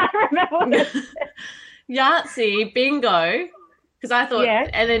say? I can't remember what it said. Yahtzee, bingo, because I thought,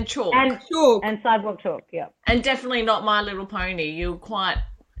 and then chalk. And sidewalk chalk, yeah. And definitely not My Little Pony. You're quite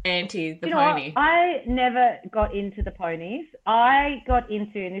anti the pony. I never got into the ponies. I got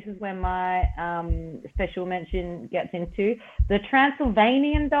into, and this is where my special mention gets into, the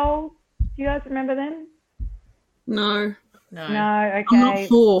Transylvanian dolls. Do you guys remember them? No. Okay. I'm not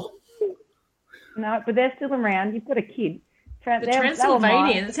sure. No, but they're still around. You've got a kid. The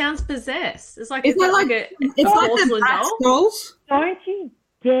Transylvanian, it sounds possessed. It's like, it's like the dolls. Don't you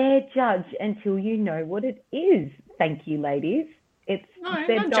dare judge until you know what it is. Thank you, ladies. It's not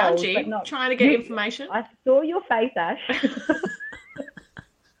dolls, judgy. But not, trying to get information. I saw your face, Ash.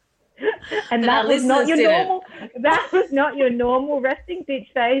 And that was not your normal. That was not your normal resting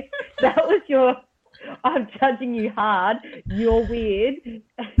bitch face. That was your I'm judging you hard. You're weird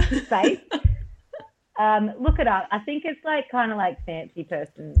face. Look it up. I think it's kind of like fancy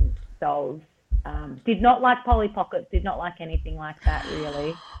person dolls. Did not like Polly Pockets. Did not like anything like that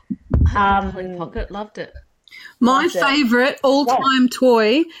really. Polly Pocket, loved it. My favourite all-time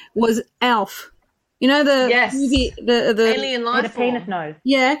toy was Alf. You know the movie, the alien life with a penis nose.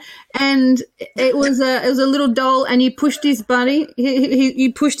 Yeah, and it was a little doll, and you pushed his buddy.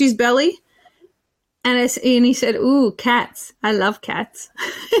 You pushed his belly, and he said, "Ooh, cats! I love cats."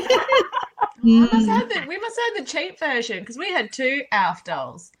 We must have the cheap version because we had 2 Alf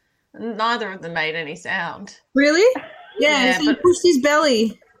dolls. Neither of them made any sound. Really? Yeah. So you pushed his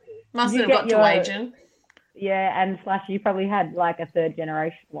belly. Must have got to waging. Yeah, and / you probably had like a 3rd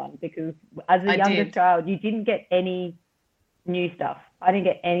generation one because as a youngest child, you didn't get any new stuff. I didn't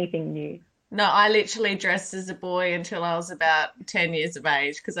get anything new. No, I literally dressed as a boy until I was about 10 years of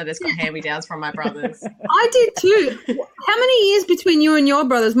age because I just got hand-me-downs from my brothers. I did too. How many years between you and your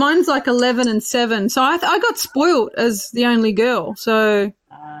brothers? Mine's like 11 and 7. So I got spoiled as the only girl. So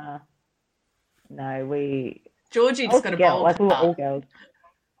no, Georgie just got a bowl. Like we were all girls.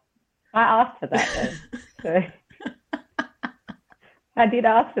 I asked for that though. So I did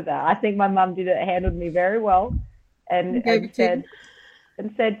ask for that. I think my mum handled me very well and said,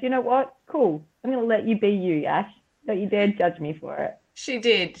 you know what? Cool. I'm going to let you be you, Ash. Don't you dare judge me for it. She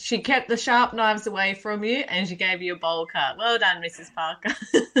did. She kept the sharp knives away from you and she gave you a bowl cut. Well done, Mrs. Parker.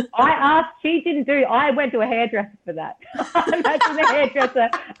 I asked. She didn't do. I went to a hairdresser for that. Imagine the hairdresser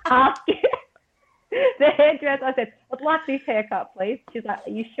asking. The hairdresser, I said, I'd like this haircut, please. She's like, are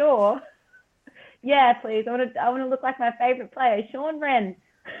you sure? Yeah, please. I want to look like my favourite player, Sean Wren.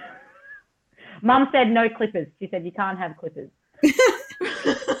 Mum said no clippers. She said you can't have clippers.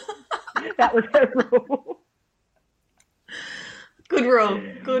 That was her rule. Good rule.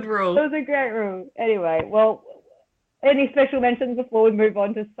 It was a great rule. Anyway, well, any special mentions before we move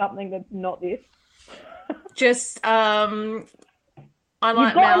on to something that's not this? Just, I like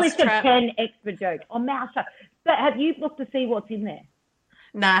You've got a list of Mousetrap. 10 extra jokes on Mousetrap. But have you looked to see what's in there?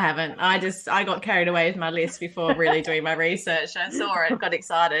 No, I haven't. I got carried away with my list before really doing my research. I saw it, got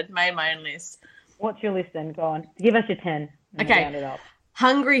excited, made my own list. What's your list then? Go on. Give us your 10. Okay. Round it up.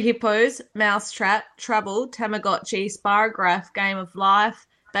 Hungry Hippos, Mousetrap, Trouble, Tamagotchi, Spirograph, Game of Life,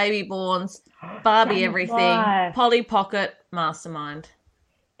 Baby Borns, Barbie Game of Everything, Life. Polly Pocket, Mastermind.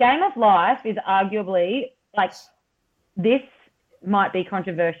 Game of Life is arguably, like, this might be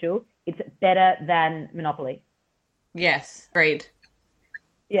controversial. It's better than Monopoly. Yes, agreed.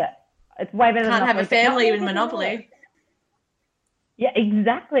 Yeah. It's way better than Can't have Monopoly. a family but in Monopoly. Yeah,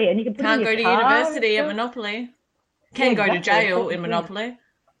 exactly. And you can put Can't it in go your to car university and at stuff. Monopoly. Can go to exactly. jail in Monopoly.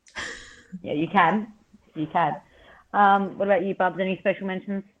 Yeah, you can. You can. What about you, Bubs? Any special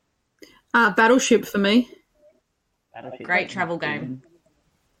mentions? Battleship for me. Great travel game.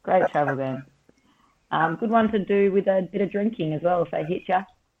 Great travel game. Good one to do with a bit of drinking as well if they hit you.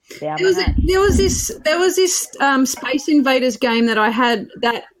 There was this Space Invaders game that I had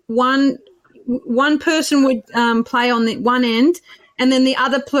that one person would play on the one end, and then the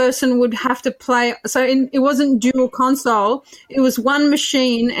other person would have to play. So it wasn't dual console. It was one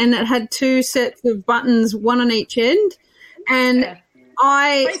machine, and it had two sets of buttons, one on each end. And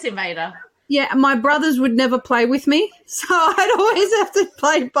Space Invader. Yeah, my brothers would never play with me, so I'd always have to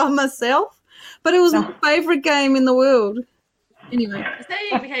play by myself. But it was my favourite game in the world. Anyway, So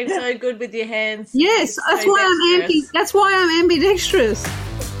you became so good with your hands. yes, that's why I'm ambidextrous.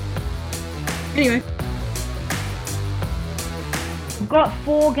 Anyway, We've got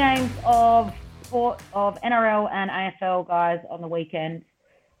 4 games of NRL and AFL, guys, on the weekend.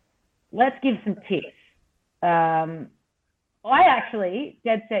 Let's give some tips. I actually,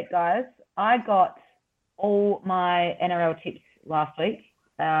 dead set, guys, I got all my NRL tips last week,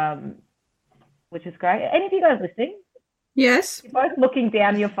 which is great. Any of you guys listening? yes, You're both looking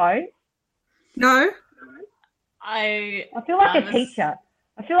down your phone. no, I feel like a teacher.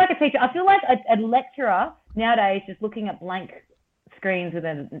 I feel like a lecturer nowadays just looking at blank screens with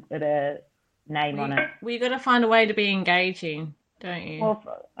a name on it. Well, you got to find a way to be engaging, don't you? Well,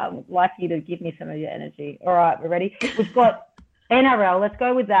 I would like you to give me some of your energy. All right, we're ready. We've got NRL. Let's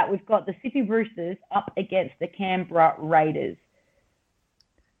go with that. We've got the Sydney Roosters up against the Canberra Raiders.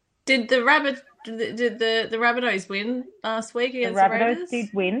 Did the Rabbitohs win last week against the Rabbitohs Raiders? did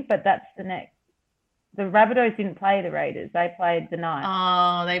win, but that's the next. The Rabbitohs didn't play the Raiders. They played the Knights.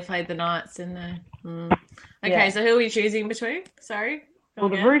 Oh, they played the Knights, didn't they? Okay, Yeah. so who are we choosing between? Sorry. Well,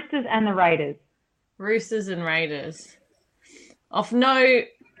 the Roosters and the Raiders. Roosters and Raiders. Of no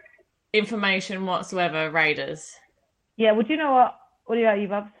information whatsoever, Raiders. Yeah, well, do you know what? What about you,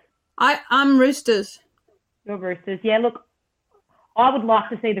 Bubs? I'm Roosters. Your Roosters. Yeah, look, I would like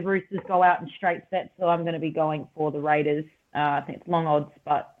to see the Roosters go out in straight sets, so I'm going to be going for the Raiders. I think it's long odds,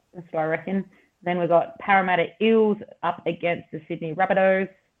 but that's what I reckon. Then we've got Parramatta Eels up against the Sydney Rabbitohs.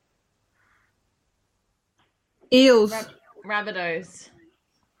 Eels. Rabbitohs.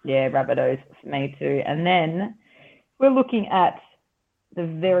 Yeah, Rabbitohs for me too. And then we're looking at the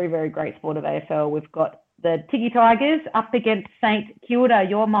very, very great sport of AFL. We've got the Tiggy Tigers up against St Kilda,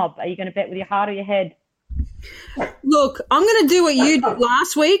 your mob. Are you going to bet with your heart or your head? Look, I'm going to do what you did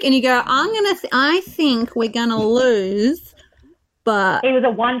last week, and you go, I think we're going to lose, but It was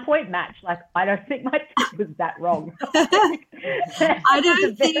a 1-point match. Like, I don't think my tip was that wrong. I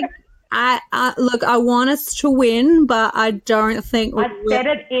don't think. Look, I want us to win, but I don't think. I said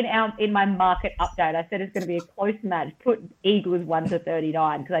it in my market update. I said it's going to be a close match. Put Eagles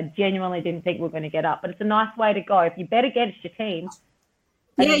 1-39 because I genuinely didn't think we were going to get up. But it's a nice way to go. If you bet against your team,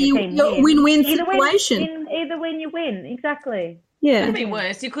 Yeah, your win-win situation. Either win, you win. Exactly. Yeah. Could have been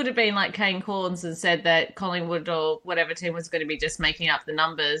worse. You could have been like Kane Corns and said that Collingwood or whatever team was going to be just making up the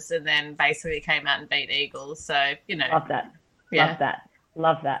numbers and then basically came out and beat Eagles. So, you know. Love that. Yeah.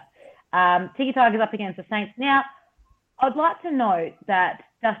 Love that. Tiggy Tigers up against the Saints. Now, I'd like to note that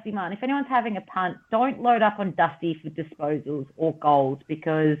Dusty Martin, if anyone's having a punt, don't load up on Dusty for disposals or goals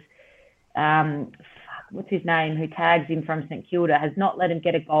because what's his name, who tags in from St Kilda, has not let him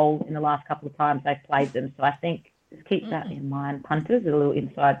get a goal in the last couple of times they've played them. So I think just keep that in mind, punters, a little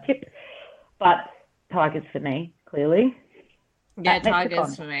inside tip. But Tigers for me, clearly. Yeah,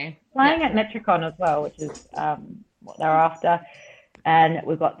 Tigers for me. Playing at Metricon as well, which is what they're after. And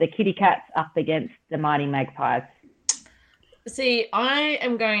we've got the Kitty Cats up against the Mighty Magpies. See, I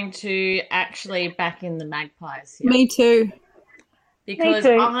am going to actually back in the Magpies here. Me too. Because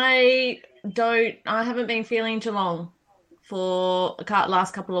Me too. I haven't been feeling Geelong for the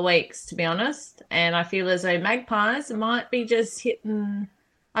last couple of weeks, to be honest. And I feel as though Magpies might be just hitting.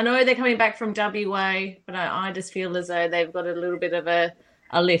 I know they're coming back from WA, but I just feel as though they've got a little bit of a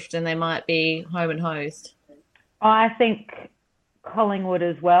lift and they might be home and hosed. I think Collingwood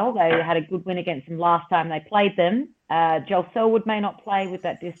as well. They had a good win against them last time they played them. Joel Selwood may not play with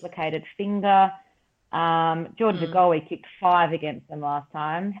that dislocated finger. Jordan De Goey kicked 5 against them last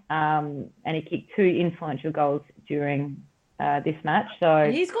time, and he kicked 2 influential goals during this match.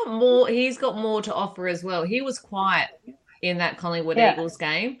 So he's got more. He's got more to offer as well. He was quiet in that Collingwood Eagles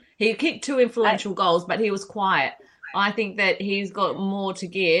game. He kicked 2 influential goals, but he was quiet. I think that he's got more to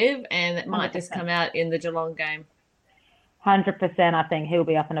give, and it might 100%. Just come out in the Geelong game. 100%. I think he'll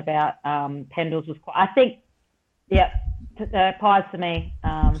be up and about. Pendles was quiet. I think, Pies for me.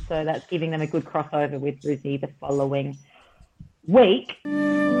 So that's giving them a good crossover with Brizzy the following week.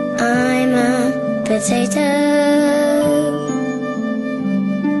 I'm a potato.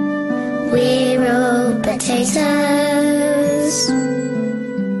 We're all potatoes.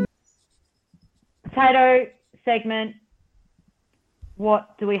 Potato segment.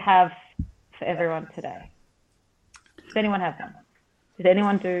 What do we have for everyone today? Does anyone have one? Did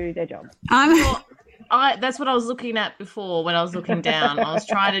anyone do their job? That's what I was looking at before when I was looking down. I was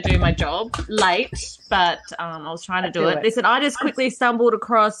trying to do my job late, but I was trying to do it. Listen, I just quickly stumbled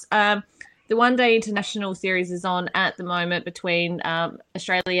across the one-day international series is on at the moment between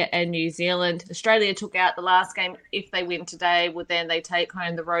Australia and New Zealand. Australia took out the last game. If they win today, well, then they take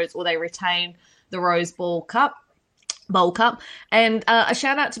home the Rose, or they retain the Rose Bowl Cup. And a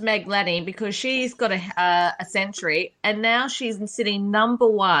shout out to Meg Lanning, because she's got a century, and now she's sitting number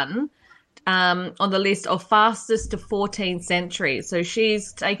 1 on the list of fastest to 14 centuries. So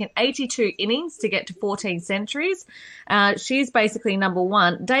she's taken 82 innings to get to 14 centuries. She's basically number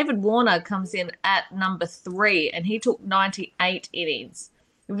 1. David Warner comes in at number 3, and he took 98 innings.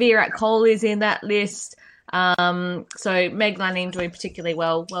 Virat Kohli is in that list. So Meg Lanning doing particularly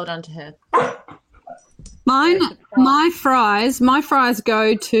well. Well done to her. My fries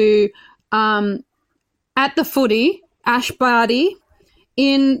go to at the footy, Ash Barty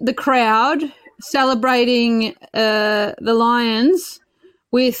in the crowd celebrating the Lions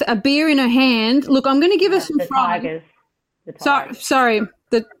with a beer in her hand. Look, I'm going to give her some fries. Sorry,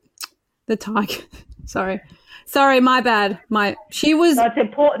 the Tiger. Sorry, my bad. She was. So it's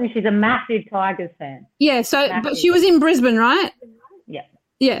important. She's a massive Tigers fan. Yeah. So, massive. But she was in Brisbane, right? Yeah.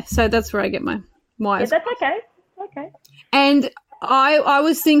 Yeah. So that's where I get my. Yeah, that's okay. Okay. And I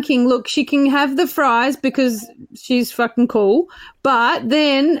was thinking, look, she can have the fries because she's fucking cool, but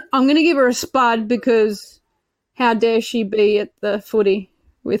then I'm going to give her a spud because how dare she be at the footy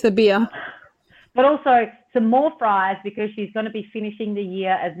with a beer. But also some more fries because she's going to be finishing the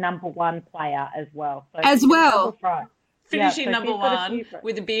year as number 1 player as well. So Finishing number 1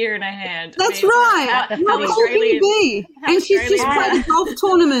 with a beer in her hand. That's right. How cool can you be? And she's just played a golf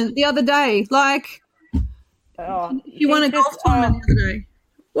tournament the other day. Like, she won a golf tournament the other day.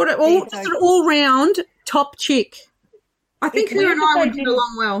 What an all-round top chick. I think her and I would get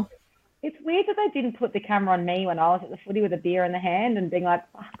along well. It's weird that they didn't put the camera on me when I was at the footy with a beer in the hand and being like,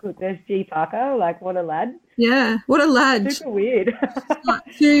 fuck, look, there's G. Parker. Like, what a lad. Yeah, what a lad. Super weird.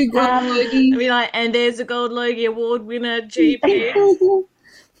 And there's a Gold Logie Award winner, GP.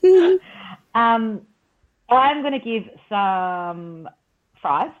 I'm going to give some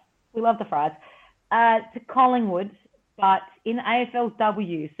fries. We love the fries. To Collingwood, but in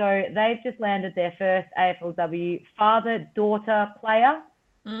AFLW. So they've just landed their first AFLW father-daughter player.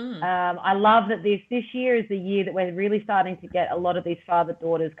 I love that this year is the year that we're really starting to get a lot of these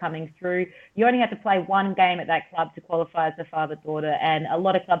father-daughters coming through. You only have to play 1 game at that club to qualify as a father-daughter, and a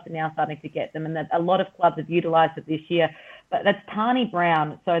lot of clubs are now starting to get them, and a lot of clubs have utilised it this year. But that's Tani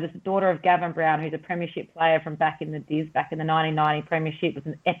Brown. So that's the daughter of Gavin Brown, who's a premiership player from back in the Diz, back in the 1990 premiership, was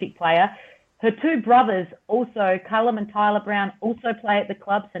an epic player. Her 2 brothers also, Callum and Tyler Brown, also play at the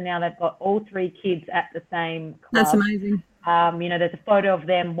club. So now they've got all 3 kids at the same club. That's amazing. There's a photo of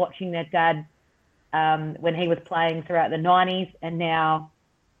them watching their dad when he was playing throughout the 90s, and now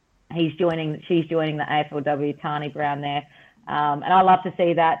she's joining the AFLW, Tani Brown there. And I love to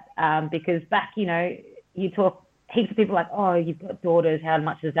see that because back, you talk heaps of people like, oh, you've got daughters, how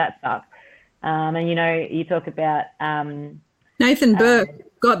much does that suck? And, you talk about... Nathan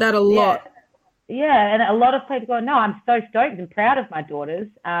Burke got that a lot. Yeah, and a lot of people go, no, I'm so stoked and proud of my daughters.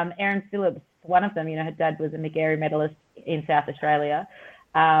 Erin Phillips, one of them, her dad was a McGarry medalist in South Australia.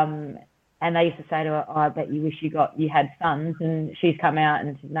 And they used to say to her, oh, I bet you wish you had sons. And she's come out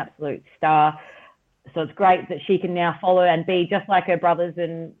and she's an absolute star. So it's great that she can now follow and be just like her brothers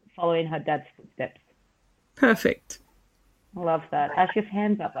and follow in her dad's footsteps. Perfect. I love that. Ash, your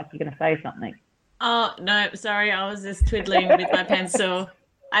hands up like you're going to say something. Oh, no, sorry. I was just twiddling with my pencil.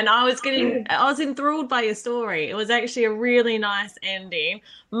 And I was enthralled by your story. It was actually a really nice ending,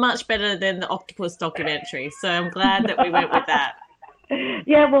 much better than the octopus documentary. So I'm glad that we went with that.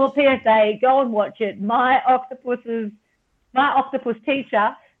 Yeah, well, PSA, go and watch it. My octopus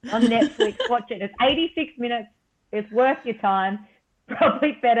teacher on Netflix. Watch it. It's 86 minutes. It's worth your time.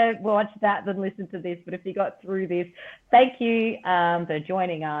 Probably better watch that than listen to this. But if you got through this, thank you for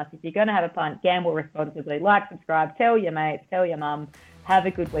joining us. If you're going to have a punt, gamble responsibly. Like, subscribe, tell your mates, tell your mum. Have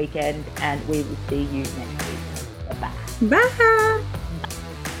a good weekend, and we will see you next week. Bye-bye. Bye.